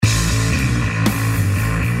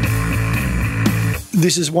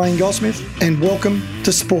This is Wayne Goldsmith, and welcome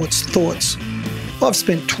to Sports Thoughts. I've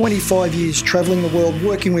spent 25 years travelling the world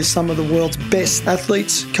working with some of the world's best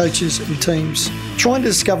athletes, coaches and teams, trying to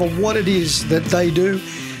discover what it is that they do,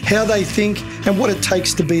 how they think and what it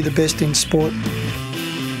takes to be the best in sport.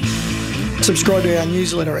 Subscribe to our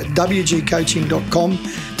newsletter at wgcoaching.com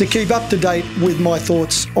to keep up to date with my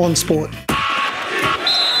thoughts on sport.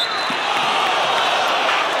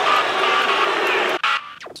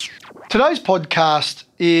 Today's podcast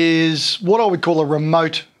is what I would call a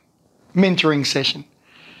remote mentoring session.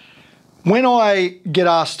 When I get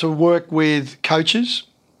asked to work with coaches,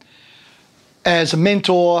 as a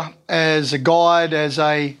mentor, as a guide, as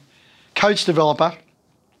a coach developer,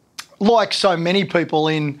 like so many people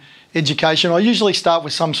in education, I usually start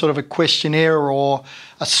with some sort of a questionnaire or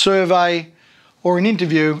a survey or an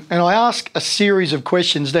interview, and I ask a series of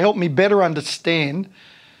questions to help me better understand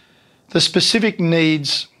the specific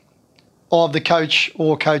needs of the coach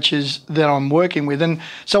or coaches that I'm working with. And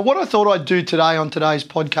so what I thought I'd do today on today's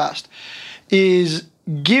podcast is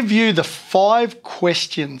give you the 5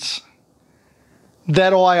 questions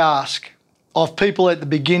that I ask of people at the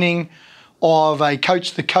beginning of a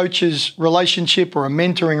coach-to-coaches relationship or a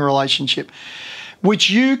mentoring relationship, which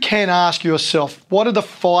you can ask yourself. What are the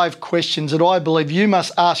 5 questions that I believe you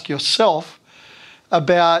must ask yourself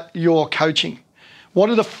about your coaching? What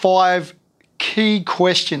are the 5 key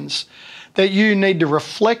questions that you need to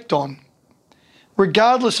reflect on,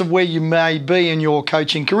 regardless of where you may be in your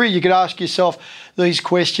coaching career? You could ask yourself these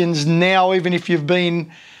questions now, even if you've been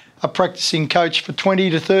a practicing coach for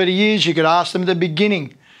 20 to 30 years, you could ask them at the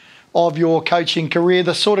beginning of your coaching career,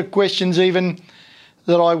 the sort of questions even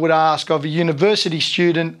that I would ask of a university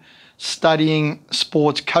student studying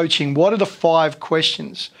sports coaching. What are the 5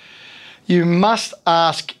 questions you must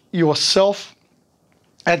ask yourself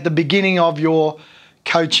at the beginning of your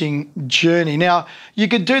coaching journey? Now, you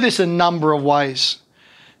could do this a number of ways.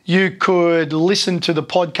 You could listen to the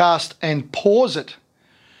podcast and pause it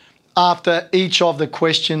after each of the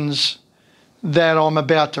questions that I'm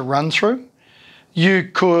about to run through. You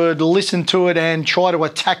could listen to it and try to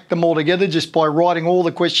attack them all together just by writing all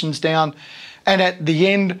the questions down and at the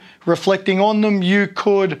end reflecting on them. You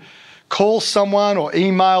could call someone or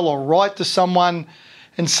email or write to someone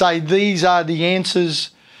and say, these are the answers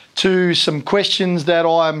to some questions that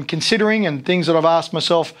I'm considering and things that I've asked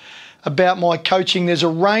myself about my coaching. There's a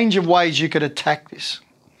range of ways you could attack this.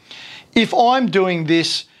 If I'm doing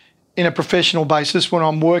this in a professional basis, when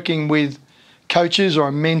I'm working with coaches or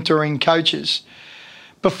I'm mentoring coaches,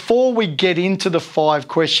 before we get into the 5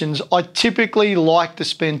 questions, I typically like to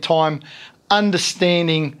spend time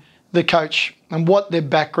understanding the coach and what their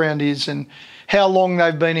background is and how long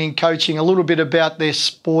they've been in coaching, a little bit about their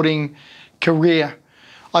sporting career.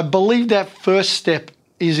 I believe that first step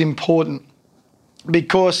is important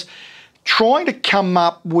because trying to come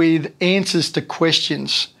up with answers to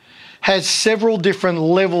questions has several different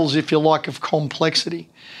levels, if you like, of complexity.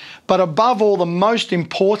 But above all, the most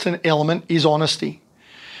important element is honesty.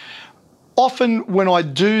 Often when I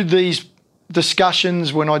do these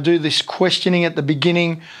discussions, when I do this questioning at the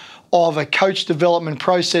beginning of a coach development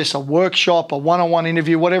process, a workshop, a one-on-one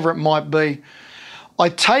interview, whatever it might be, I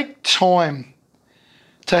take time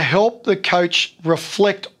to help the coach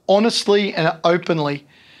reflect honestly and openly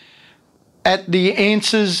at the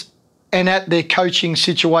answers and at their coaching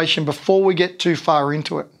situation before we get too far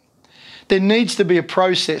into it. There needs to be a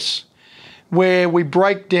process where we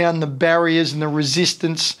break down the barriers and the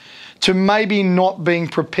resistance to maybe not being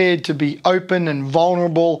prepared to be open and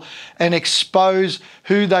vulnerable and expose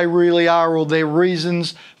who they really are or their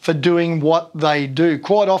reasons for doing what they do.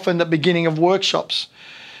 Quite often at the beginning of workshops,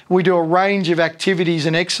 we do a range of activities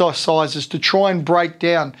and exercises to try and break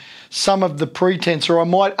down some of the pretense, or I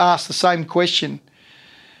might ask the same question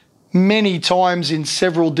many times in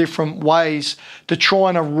several different ways to try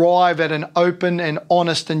and arrive at an open and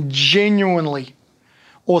honest and genuinely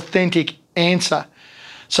authentic answer.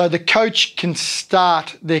 So the coach can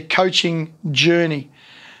start their coaching journey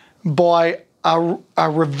by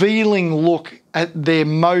a revealing look at their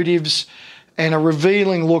motives and a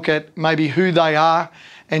revealing look at maybe who they are,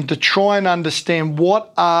 and to try and understand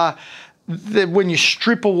what are, when you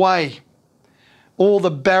strip away all the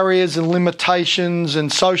barriers and limitations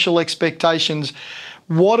and social expectations,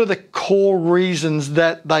 what are the core reasons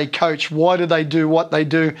that they coach? Why do they do what they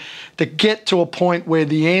do? To get to a point where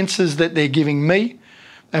the answers that they're giving me,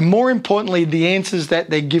 and more importantly, the answers that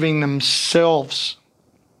they're giving themselves,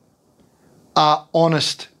 are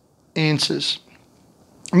honest answers.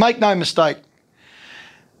 Make no mistake,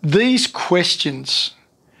 these questions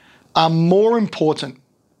are more important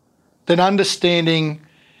than understanding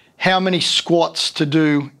how many squats to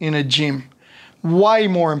do in a gym. Way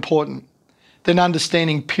more important than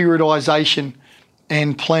understanding periodization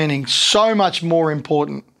and planning. So much more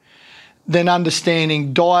important than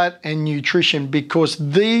understanding diet and nutrition, because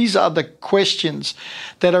these are the questions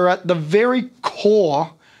that are at the very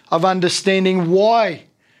core of understanding why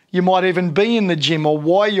you might even be in the gym, or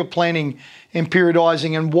why you're planning and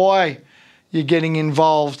periodizing, and why you're getting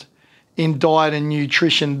involved in diet and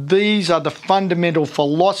nutrition. These are the fundamental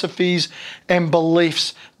philosophies and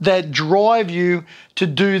beliefs that drive you to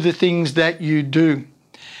do the things that you do.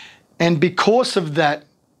 And because of that,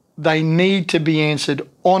 they need to be answered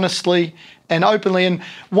honestly and openly. And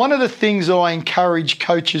one of the things that I encourage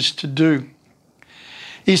coaches to do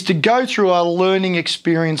is to go through a learning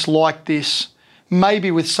experience like this,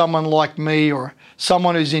 maybe with someone like me or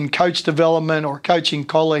someone who's in coach development or a coaching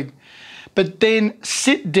colleague, but then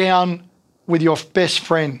sit down with your best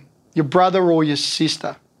friend, your brother or your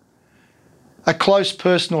sister, a close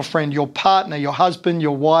personal friend, your partner, your husband,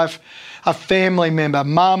 your wife, a family member,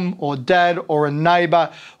 mum or dad or a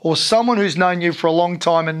neighbour, or someone who's known you for a long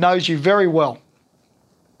time and knows you very well,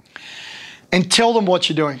 and tell them what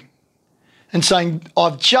you're doing and saying,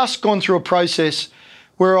 I've just gone through a process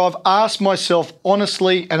where I've asked myself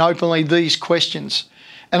honestly and openly these questions,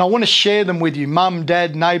 and I want to share them with you, mum,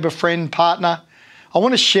 dad, neighbour, friend, partner. I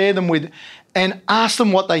want to share them with, and ask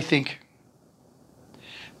them what they think,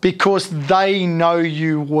 because they know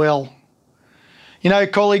you well. You know,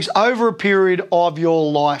 colleagues, over a period of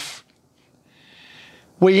your life,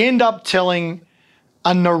 we end up telling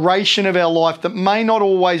a narration of our life that may not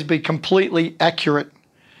always be completely accurate.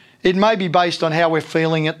 It may be based on how we're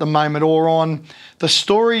feeling at the moment, or on the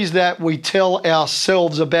stories that we tell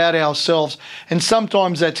ourselves about ourselves. And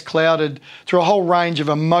sometimes that's clouded through a whole range of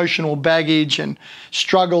emotional baggage and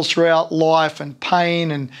struggles throughout life, and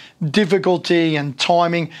pain and difficulty and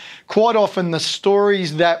timing. Quite often the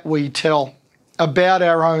stories that we tell about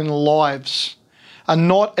our own lives are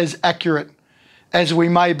not as accurate as we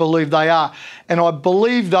may believe they are. And I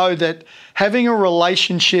believe, though, that having a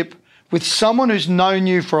relationship with someone who's known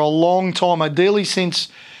you for a long time, ideally since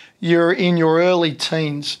you're in your early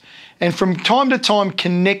teens, and from time to time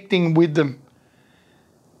connecting with them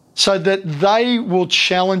so that they will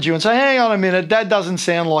challenge you and say, hang on a minute, that doesn't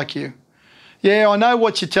sound like you. Yeah, I know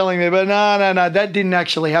what you're telling me, but no, that didn't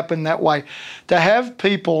actually happen that way. To have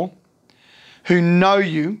people who know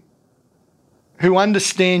you, who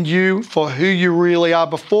understand you for who you really are,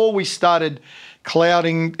 before we started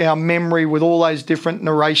clouding our memory with all those different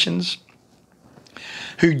narrations,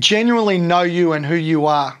 who genuinely know you and who you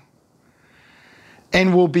are,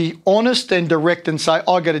 and will be honest and direct and say,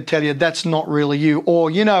 I got to tell you, that's not really you. Or,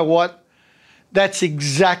 you know what, that's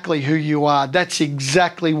exactly who you are. That's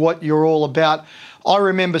exactly what you're all about. I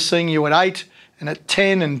remember seeing you at 8 and at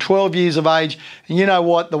 10 and 12 years of age. And you know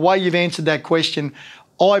what, the way you've answered that question,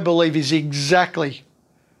 I believe is exactly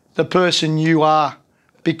the person you are,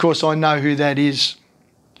 because I know who that is.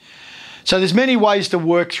 So there's many ways to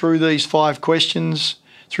work through these 5 questions,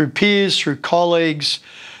 through peers, through colleagues,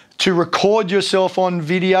 to record yourself on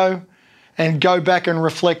video and go back and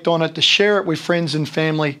reflect on it, to share it with friends and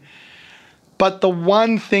family. But the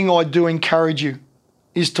one thing I do encourage you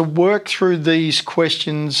is to work through these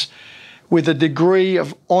questions with a degree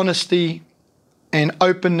of honesty and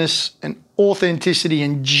openness and authenticity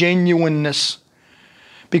and genuineness.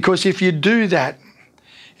 Because if you do that,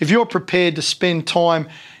 if you're prepared to spend time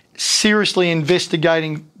seriously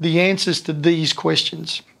investigating the answers to these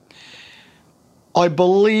questions, I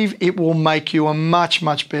believe it will make you a much,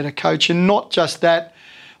 much better coach. And not just that,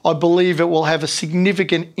 I believe it will have a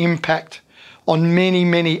significant impact on many,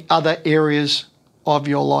 many other areas of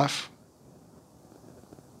your life.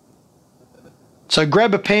 So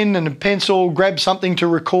grab a pen and a pencil, grab something to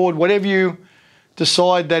record, whatever you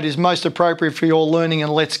decide that is most appropriate for your learning,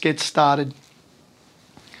 and let's get started.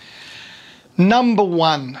 Number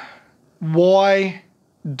 1, why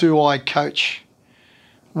do I coach?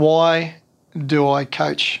 Why do I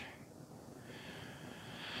coach?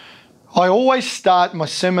 I always start my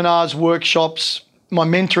seminars, workshops, my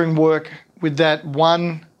mentoring work with that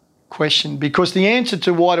one question, because the answer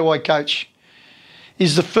to why do I coach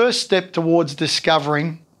is the first step towards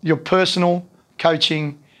discovering your personal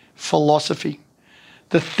coaching philosophy.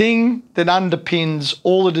 The thing that underpins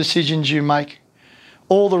all the decisions you make,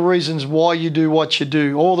 all the reasons why you do what you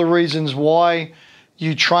do, all the reasons why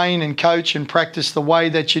you train and coach and practice the way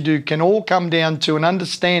that you do, can all come down to an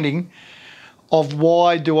understanding of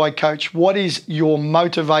why do I coach? What is your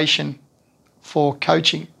motivation for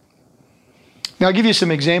coaching? Now, I'll give you some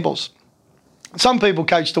examples. Some people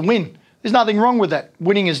coach to win. There's nothing wrong with that.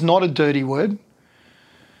 Winning is not a dirty word.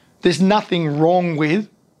 There's nothing wrong with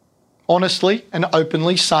honestly and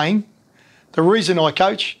openly saying, the reason I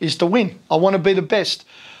coach is to win. I want to be the best.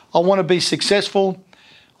 I want to be successful.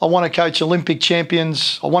 I want to coach Olympic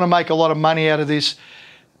champions. I want to make a lot of money out of this.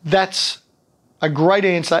 That's a great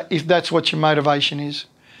answer if that's what your motivation is.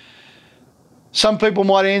 Some people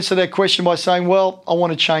might answer that question by saying, well, I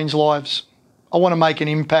want to change lives. I want to make an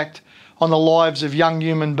impact on the lives of young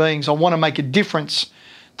human beings. I want to make a difference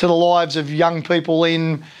to the lives of young people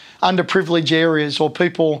in underprivileged areas or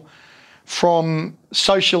people from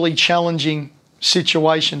socially challenging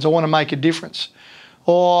situations. I want to make a difference.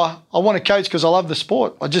 Or I want to coach because I love the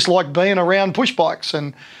sport. I just like being around push bikes,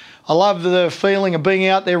 and I love the feeling of being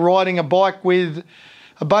out there riding a bike with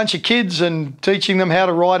a bunch of kids and teaching them how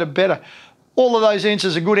to ride it better. All of those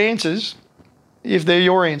answers are good answers if they're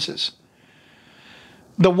your answers.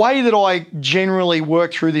 The way that I generally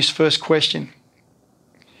work through this first question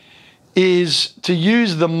is to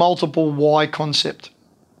use the multiple why concept.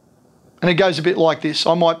 And it goes a bit like this.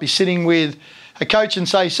 I might be sitting with a coach and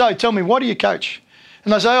say, so tell me, why do you coach?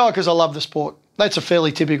 And they say, oh, because I love the sport. That's a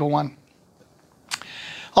fairly typical one.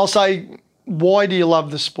 I'll say, why do you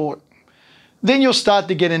love the sport? Then you'll start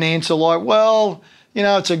to get an answer like, well, you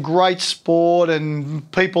know, it's a great sport and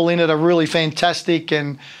people in it are really fantastic,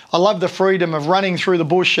 and I love the freedom of running through the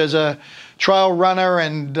bush as a trail runner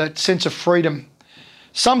and that sense of freedom.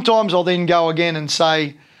 Sometimes I'll then go again and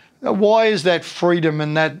say, why is that freedom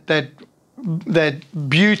and that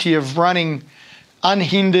beauty of running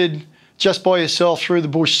unhindered just by yourself through the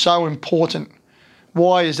bush so important?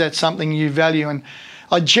 Why is that something you value? And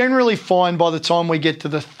I generally find by the time we get to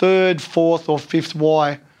the third, fourth or fifth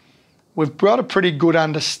why, we've got a pretty good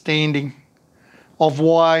understanding of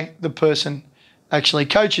why the person actually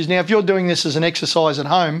coaches. Now, if you're doing this as an exercise at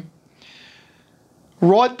home,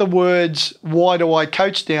 write the words, why do I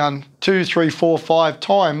coach, down 2, 3, 4, 5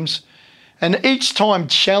 times, and each time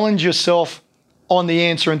challenge yourself on the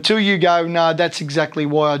answer until you go, no, that's exactly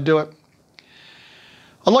why I do it.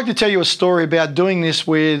 I'd like to tell you a story about doing this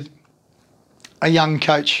with a young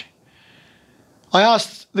coach. I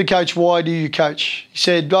asked the coach, why do you coach? He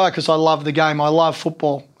said, oh, because I love the game. I love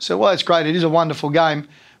football. I said, well, that's great. It is a wonderful game.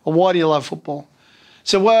 But why do you love football? I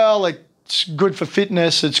said, well, it's good for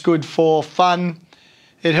fitness. It's good for fun.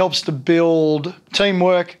 It helps to build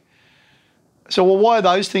teamwork. So, well, why are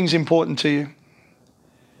those things important to you?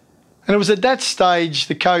 And it was at that stage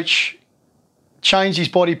the coach changed his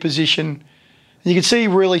body position. And you could see he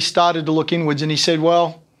really started to look inwards, and he said,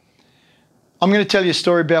 well, I'm going to tell you a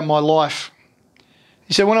story about my life.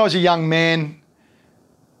 He said, when I was a young man,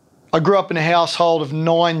 I grew up in a household of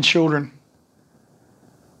 9 children.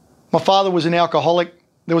 My father was an alcoholic.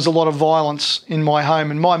 There was a lot of violence in my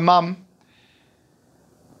home, and my mum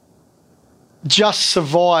just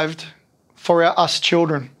survived for us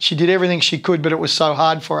children. She did everything she could, but it was so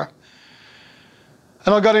hard for her.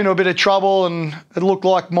 And I got into a bit of trouble, and it looked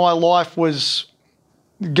like my life was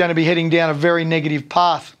going to be heading down a very negative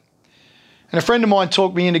path. And a friend of mine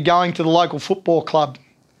talked me into going to the local football club.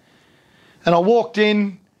 And I walked in,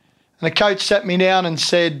 and the coach sat me down and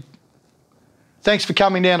said, thanks for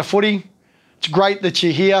coming down to footy. It's great that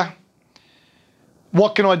you're here.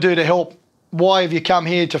 What can I do to help? Why have you come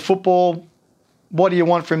here to football? What do you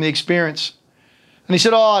want from the experience? And he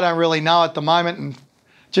said, oh, I don't really know at the moment and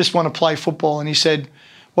just want to play football. And he said,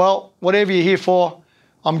 well, whatever you're here for,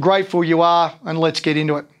 I'm grateful you are, and let's get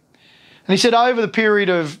into it. And he said, over the period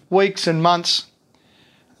of weeks and months,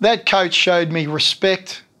 that coach showed me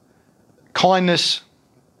respect, kindness,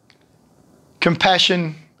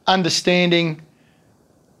 compassion, understanding.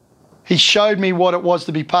 He showed me what it was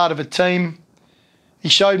to be part of a team. He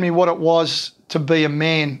showed me what it was to be a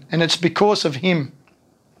man. And it's because of him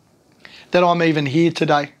that I'm even here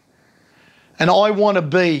today. And I want to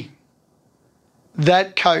be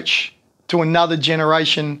that coach to another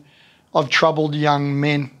generation of troubled young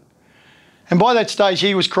men. And by that stage,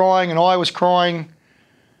 he was crying and I was crying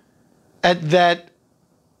at that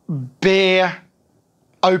bare,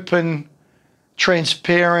 open,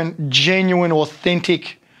 transparent, genuine,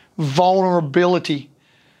 authentic vulnerability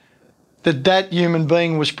that human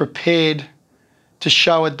being was prepared to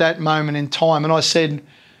show at that moment in time. And I said,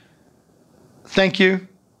 thank you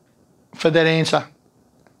for that answer.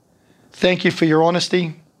 Thank you for your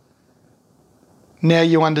honesty. Now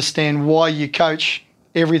you understand why you coach.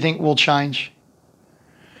 Everything will change.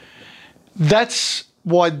 That's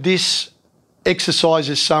why this exercise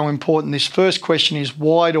is so important. This first question is,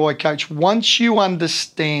 why do I coach? Once you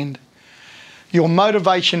understand your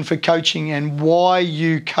motivation for coaching and why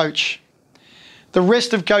you coach, the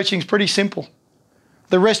rest of coaching is pretty simple.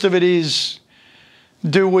 The rest of it is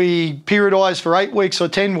Do we periodise for 8 weeks or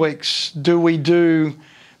 10 weeks? Do we do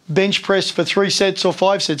bench press for 3 sets or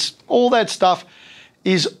 5 sets? All that stuff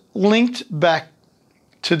is linked back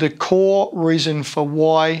to the core reason for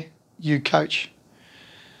why you coach.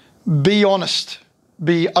 Be honest,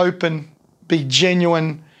 be open, be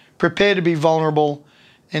genuine, prepare to be vulnerable,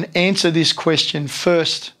 and answer this question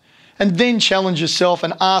first, and then challenge yourself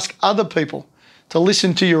and ask other people to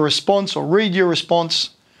listen to your response or read your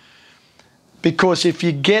response. Because if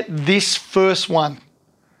you get this first one,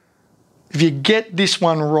 if you get this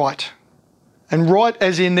one right, and right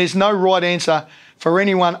as in there's no right answer for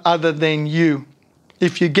anyone other than you.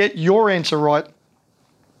 If you get your answer right,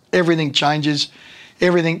 everything changes,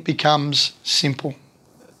 everything becomes simple.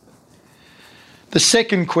 The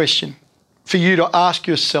second question for you to ask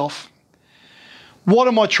yourself, what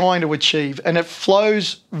am I trying to achieve? And it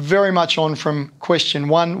flows very much on from question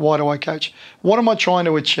 1, why do I coach? What am I trying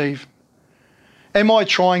to achieve? Am I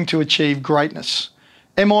trying to achieve greatness?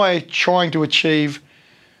 Am I trying to achieve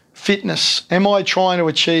fitness? Am I trying to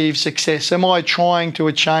achieve success? Am I trying to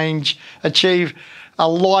achieve a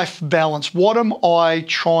life balance? What am I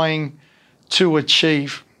trying to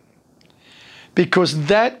achieve? Because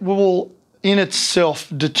that will in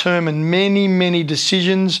itself determine many, many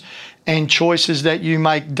decisions and choices that you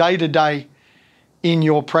make day to day in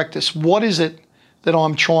your practice. What is it that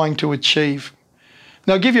I'm trying to achieve?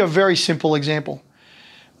 Now, I'll give you a very simple example.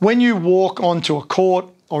 When you walk onto a court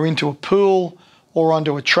or into a pool or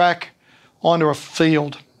onto a track, onto a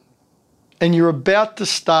field, and you're about to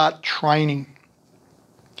start training,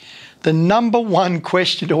 the number one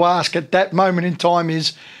question to ask at that moment in time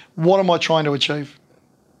is, what am I trying to achieve?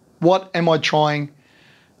 What am I trying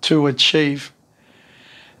to achieve?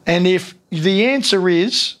 And if the answer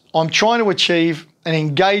is, I'm trying to achieve an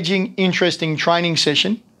engaging, interesting training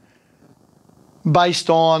session based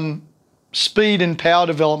on speed and power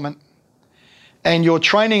development, and your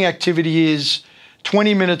training activity is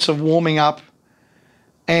 20 minutes of warming up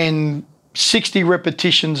and 60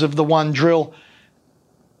 repetitions of the one drill,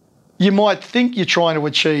 you might think you're trying to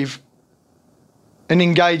achieve an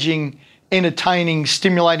engaging, entertaining,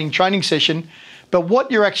 stimulating training session, but what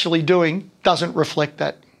you're actually doing doesn't reflect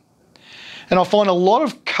that. And I find a lot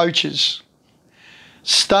of coaches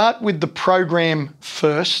start with the program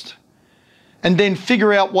first and then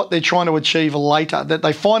figure out what they're trying to achieve later. That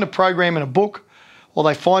they find a program in a book, or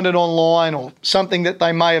they find it online, or something that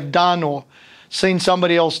they may have done or seen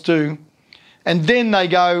somebody else do. And then they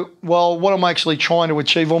go, well, what am I actually trying to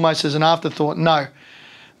achieve, almost as an afterthought? No.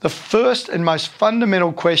 The first and most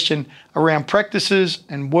fundamental question around practices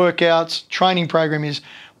and workouts, training program is,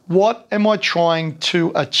 what am I trying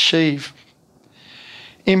to achieve?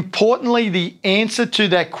 Importantly, the answer to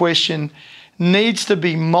that question needs to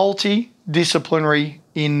be multidisciplinary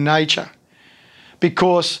in nature,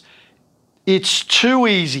 because it's too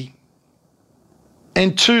easy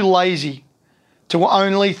and too lazy to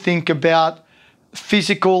only think about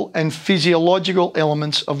physical and physiological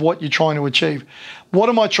elements of what you're trying to achieve. What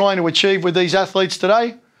am I trying to achieve with these athletes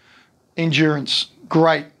today? Endurance.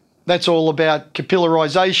 Great. That's all about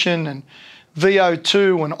capillarization and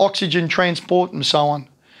VO2 and oxygen transport and so on.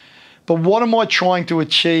 But what am I trying to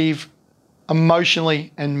achieve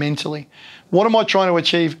emotionally and mentally? What am I trying to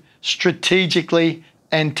achieve strategically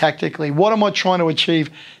and tactically? What am I trying to achieve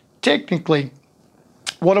technically?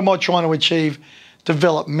 What am I trying to achieve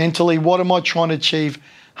developmentally? What am I trying to achieve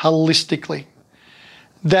holistically?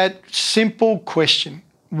 That simple question,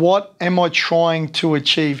 what am I trying to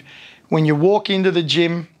achieve? When you walk into the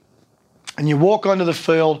gym and you walk onto the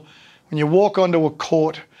field, when you walk onto a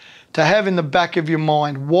court, to have in the back of your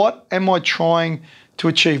mind, what am I trying to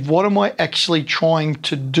achieve? What am I actually trying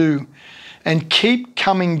to do? And keep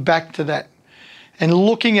coming back to that and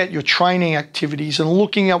looking at your training activities and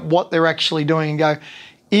looking at what they're actually doing and go,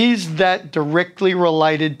 is that directly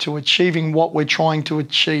related to achieving what we're trying to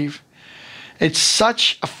achieve? It's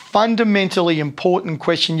such a fundamentally important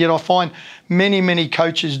question, yet I find many, many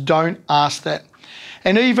coaches don't ask that.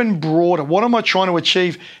 And even broader, what am I trying to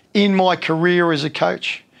achieve in my career as a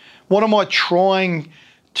coach? What am I trying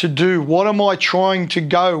to do? What am I trying to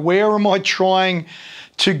go? Where am I trying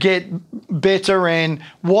to get better? And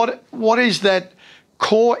what is that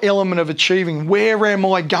core element of achieving? Where am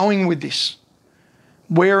I going with this?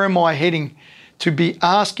 Where am I heading? To be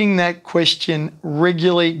asking that question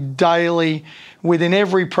regularly, daily, within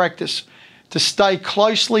every practice, to stay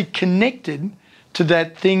closely connected to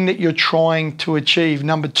that thing that you're trying to achieve.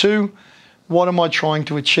 Number 2, what am I trying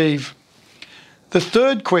to achieve? The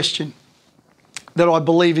third question that I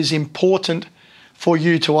believe is important for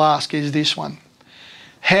you to ask is this one.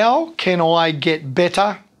 How can I get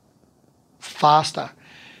better faster?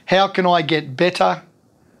 How can I get better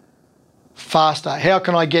faster? How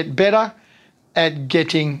can I get better at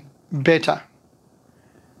getting better?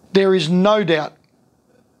 There is no doubt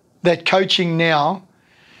that coaching now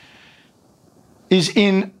is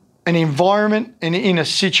in an environment and in a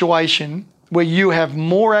situation where you have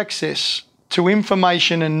more access to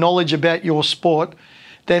information and knowledge about your sport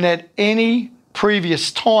than at any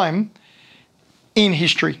previous time in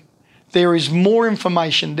history. There is more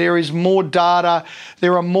information, there is more data,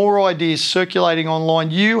 there are more ideas circulating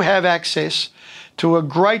online. You have access to a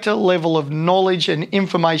greater level of knowledge and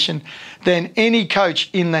information than any coach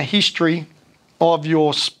in the history of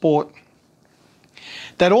your sport.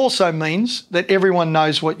 That also means that everyone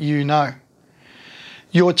knows what you know.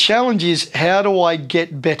 Your challenge is, how do I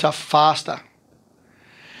get better faster?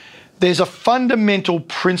 There's a fundamental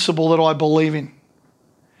principle that I believe in.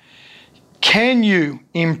 Can you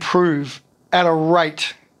improve at a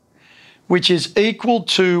rate which is equal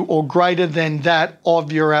to or greater than that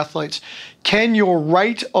of your athletes? Can your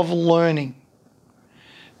rate of learning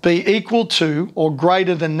be equal to or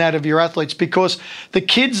greater than that of your athletes? Because the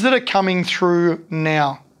kids that are coming through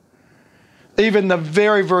now, even the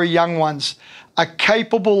very, very young ones, are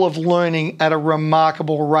capable of learning at a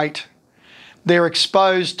remarkable rate. They're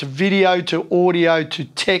exposed to video, to audio, to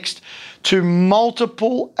text, to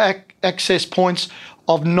multiple access points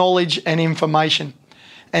of knowledge and information.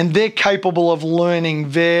 And they're capable of learning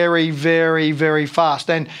very, very, very fast.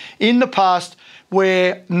 And in the past,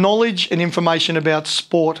 where knowledge and information about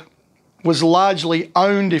sport was largely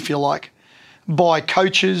owned, if you like, by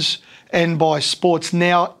coaches and by sports,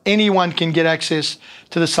 now anyone can get access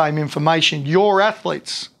to the same information. Your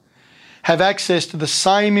athletes have access to the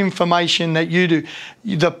same information that you do.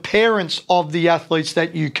 The parents of the athletes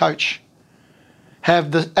that you coach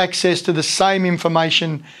have the access to the same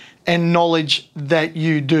information and knowledge that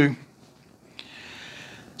you do.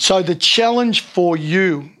 So the challenge for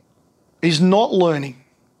you is not learning,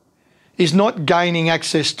 is not gaining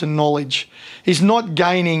access to knowledge, is not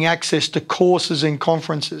gaining access to courses and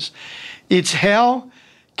conferences. It's how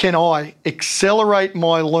can I accelerate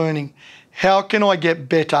my learning? How can I get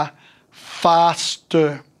better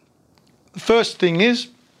faster? The first thing is,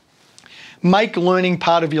 make learning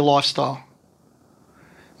part of your lifestyle.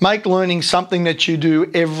 Make learning something that you do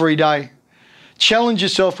every day. Challenge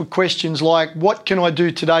yourself with questions like, what can I do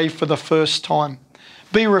today for the first time?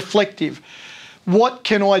 Be reflective. What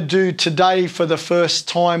can I do today for the first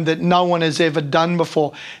time that no one has ever done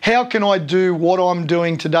before? How can I do what I'm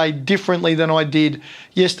doing today differently than I did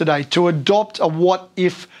yesterday? To adopt a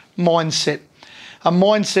what-if mindset. A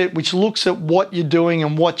mindset which looks at what you're doing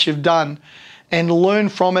and what you've done and learn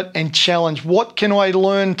from it and challenge. What can I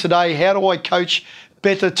learn today? How do I coach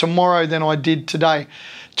better tomorrow than I did today?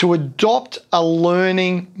 To adopt a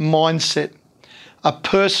learning mindset, a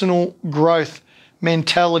personal growth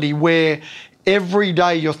mentality where every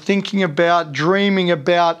day you're thinking about, dreaming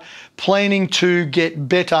about, planning to get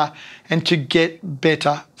better and to get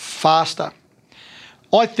better faster.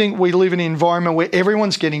 I think we live in an environment where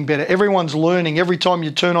everyone's getting better, everyone's learning. Every time you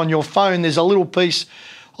turn on your phone, there's a little piece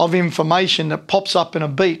of information that pops up in a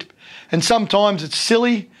beat. And sometimes it's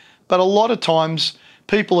silly, but a lot of times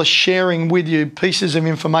people are sharing with you pieces of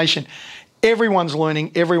information. Everyone's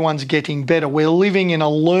learning, everyone's getting better. We're living in a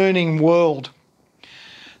learning world.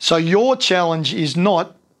 So your challenge is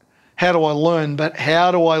not how do I learn, but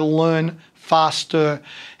how do I learn faster?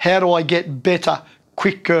 How do I get better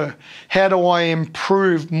quicker? How do I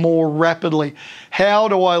improve more rapidly? How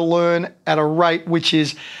do I learn at a rate which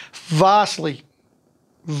is vastly,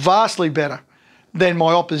 vastly better than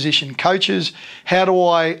my opposition coaches? How do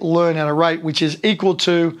I learn at a rate which is equal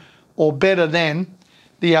to or better than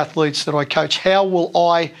the athletes that I coach? How will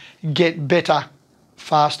I get better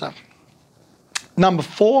faster? Number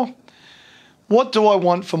 4, what do I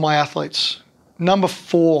want for my athletes? Number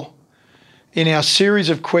 4 in our series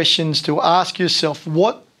of questions to ask yourself,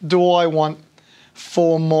 what do I want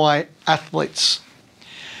for my athletes?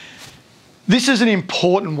 This is an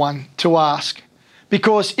important one to ask,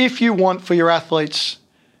 because if you want for your athletes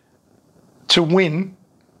to win,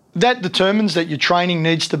 that determines that your training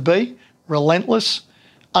needs to be relentless,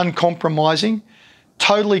 uncompromising,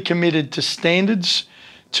 totally committed to standards,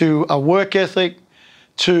 to a work ethic,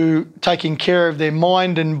 to taking care of their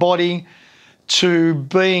mind and body, to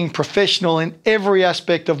being professional in every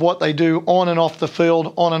aspect of what they do on and off the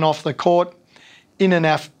field, on and off the court, in and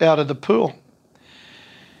out of the pool.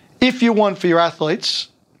 If you want for your athletes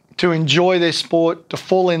to enjoy their sport, to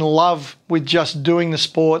fall in love with just doing the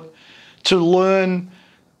sport, to learn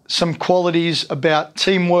some qualities about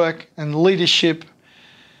teamwork and leadership,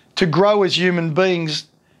 to grow as human beings,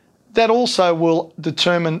 that also will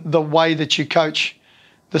determine the way that you coach,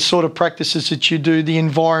 the sort of practices that you do, the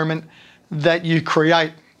environment that you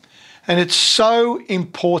create. And it's so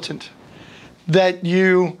important that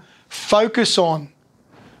you focus on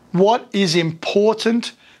what is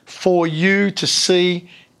important for you to see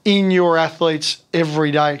in your athletes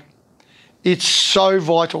every day. It's so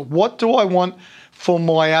vital. What do I want for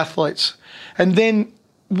my athletes? And then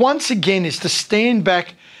once again is to stand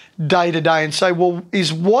back day to day and say, well,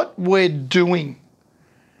 is what we're doing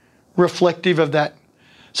reflective of that?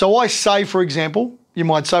 So I say, for example, you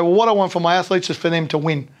might say, well, what I want for my athletes is for them to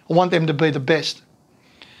win. I want them to be the best.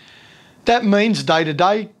 That means day to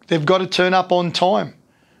day, they've got to turn up on time.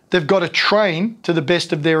 They've got to train to the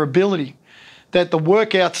best of their ability. That the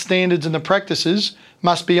workout standards and the practices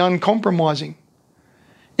must be uncompromising.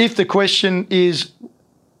 If the question is,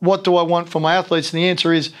 what do I want for my athletes? And the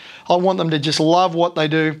answer is, I want them to just love what they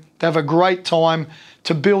do, to have a great time,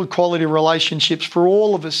 to build quality relationships, for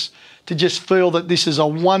all of us to just feel that this is a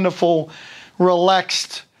wonderful,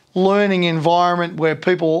 relaxed learning environment where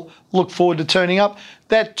people look forward to turning up.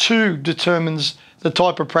 That too determines the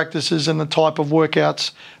type of practices and the type of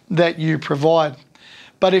workouts that you provide.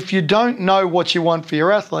 But if you don't know what you want for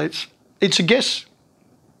your athletes, it's a guess.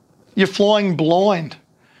 You're flying blind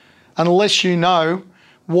unless you know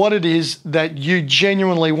what it is that you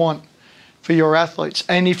genuinely want for your athletes.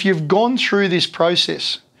 And if you've gone through this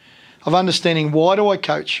process of understanding, why do I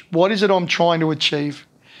coach? What is it I'm trying to achieve?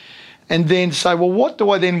 And then say, well, what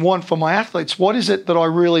do I then want for my athletes? What is it that I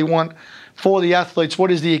really want for the athletes?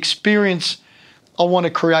 What is the experience I want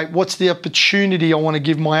to create? What's the opportunity I want to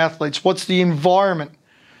give my athletes? What's the environment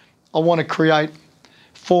I want to create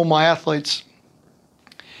for my athletes?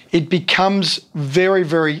 It becomes very,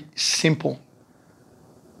 very simple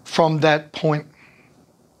from that point.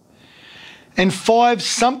 And 5,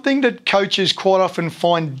 something that coaches quite often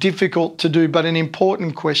find difficult to do, but an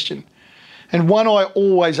important question, and one I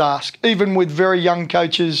always ask, even with very young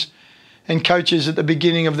coaches and coaches at the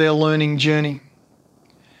beginning of their learning journey.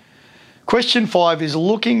 Question 5 is,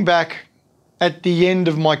 looking back at the end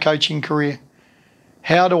of my coaching career,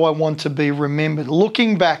 how do I want to be remembered?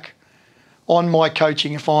 Looking back on my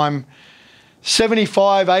coaching, if I'm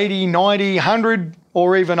 75, 80, 90, 100,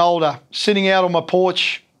 or even older, sitting out on my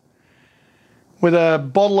porch with a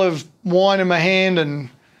bottle of wine in my hand and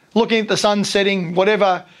looking at the sun setting,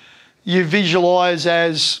 whatever you visualise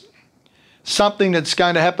as something that's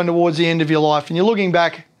going to happen towards the end of your life, and you're looking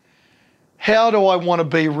back, how do I want to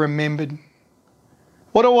be remembered?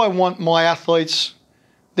 What do I want my athletes,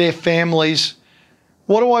 their families,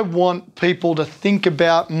 what do I want people to think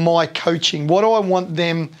about my coaching? What do I want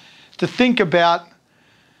them to think about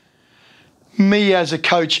me as a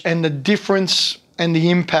coach and the difference and the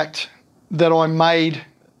impact that I made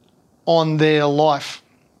on their life?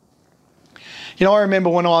 You know, I remember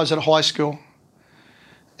when I was at high school,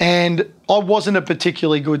 and I wasn't a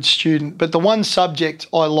particularly good student, but the one subject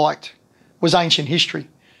I liked was ancient history.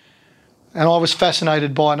 And I was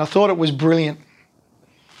fascinated by it, and I thought it was brilliant.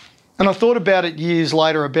 And I thought about it years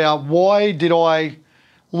later, about why did I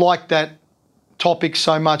like that topic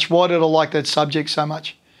so much? Why did I like that subject so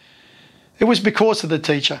much? It was because of the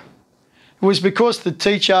teacher. It was because the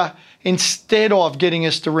teacher, instead of getting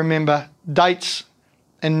us to remember dates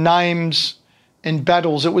and names and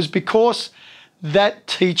battles, it was because that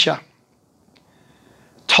teacher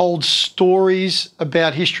told stories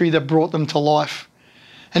about history that brought them to life.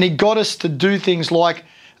 And he got us to do things like,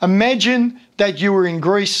 imagine that you were in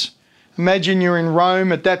Greece, imagine you're in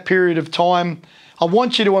Rome at that period of time. I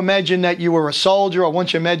want you to imagine that you were a soldier. I want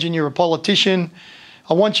you to imagine you're a politician.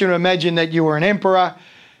 I want you to imagine that you were an emperor.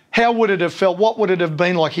 How would it have felt? What would it have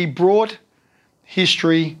been like? He brought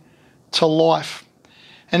history to life.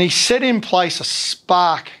 And he set in place a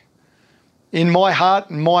spark in my heart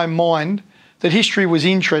and my mind that history was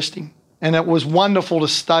interesting and it was wonderful to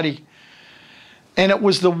study. And it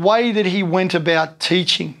was the way that he went about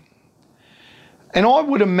teaching. And I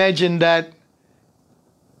would imagine that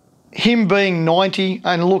him being 90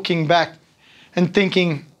 and looking back and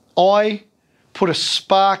thinking, I put a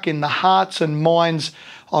spark in the hearts and minds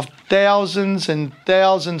of thousands and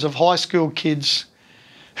thousands of high school kids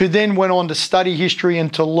who then went on to study history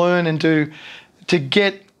and to learn and to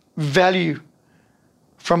get value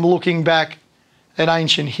from looking back at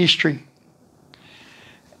ancient history.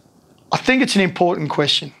 I think it's an important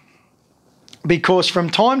question, because from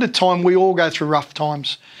time to time we all go through rough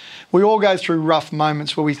times. We all go through rough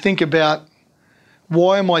moments where we think about,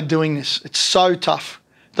 why am I doing this? It's so tough.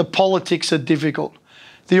 The politics are difficult.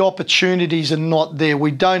 The opportunities are not there.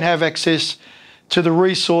 We don't have access to the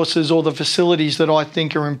resources or the facilities that I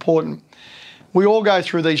think are important. We all go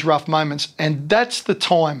through these rough moments, and that's the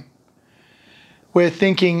time we're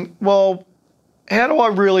thinking, well, how do I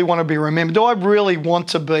really want to be remembered? Do I really want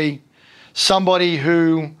to be somebody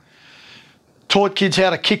who taught kids how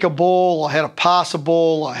to kick a ball or how to pass a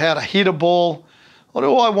ball or how to hit a ball? Or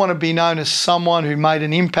do I want to be known as someone who made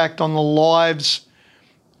an impact on the lives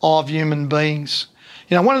of human beings?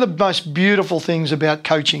 You know, one of the most beautiful things about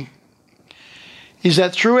coaching is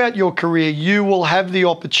that throughout your career, you will have the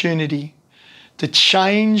opportunity to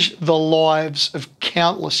change the lives of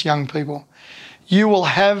countless young people. You will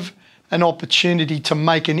have an opportunity to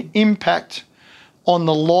make an impact on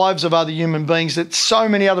the lives of other human beings that so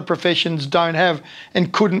many other professions don't have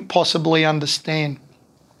and couldn't possibly understand.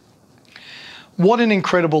 What an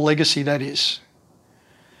incredible legacy that is.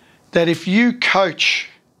 That if you coach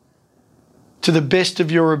to the best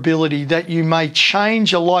of your ability, that you may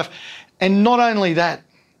change a life. And not only that,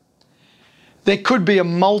 there could be a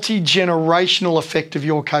multi-generational effect of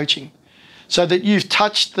your coaching, so that you've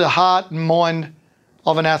touched the heart and mind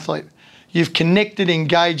of an athlete. You've connected,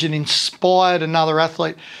 engaged, and inspired another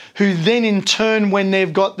athlete who then in turn, when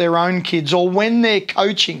they've got their own kids or when they're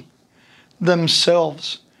coaching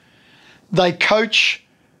themselves, they coach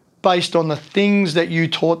based on the things that you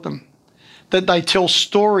taught them, that they tell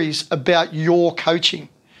stories about your coaching.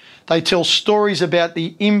 They tell stories about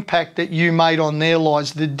the impact that you made on their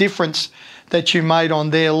lives, the difference that you made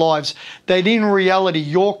on their lives, that in reality,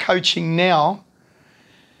 your coaching now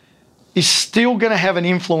is still going to have an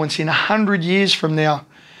influence in 100 years from now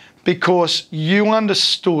because you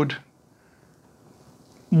understood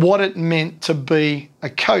what it meant to be a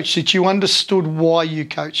coach, that you understood why you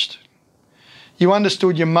coached. You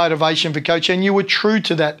understood your motivation for coaching and you were true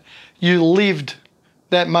to that. You lived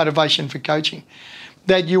that motivation for coaching,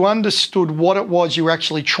 that you understood what it was you were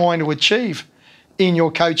actually trying to achieve in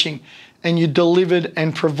your coaching, and you delivered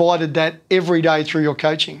and provided that every day through your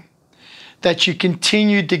coaching, that you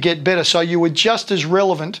continued to get better. So you were just as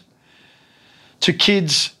relevant to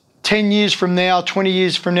kids 10 years from now, 20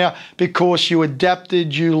 years from now, because you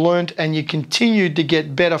adapted, you learnt, and you continued to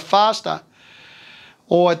get better faster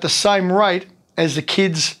or at the same rate as the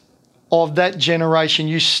kids of that generation.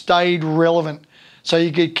 You stayed relevant so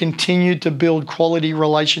you could continue to build quality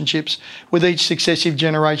relationships with each successive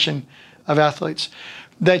generation of athletes,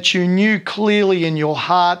 that you knew clearly in your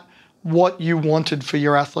heart what you wanted for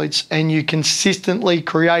your athletes and you consistently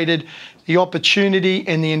created the opportunity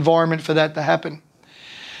and the environment for that to happen,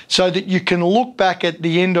 so that you can look back at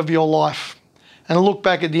the end of your life and look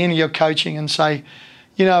back at the end of your coaching and say,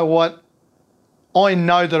 you know what, I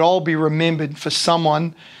know that I'll be remembered for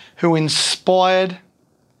someone who inspired,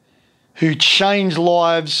 who changed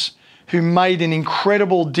lives, who made an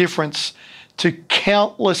incredible difference to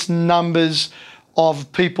countless numbers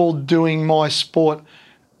of people doing my sport.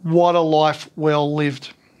 What a life well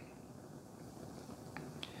lived.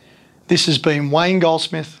 This has been Wayne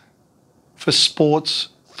Goldsmith for Sports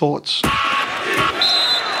Thoughts.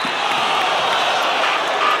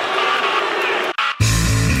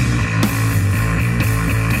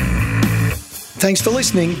 Thanks for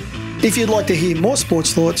listening. If you'd like to hear more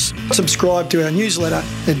Sports Thoughts, subscribe to our newsletter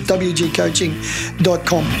at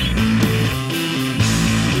wgcoaching.com.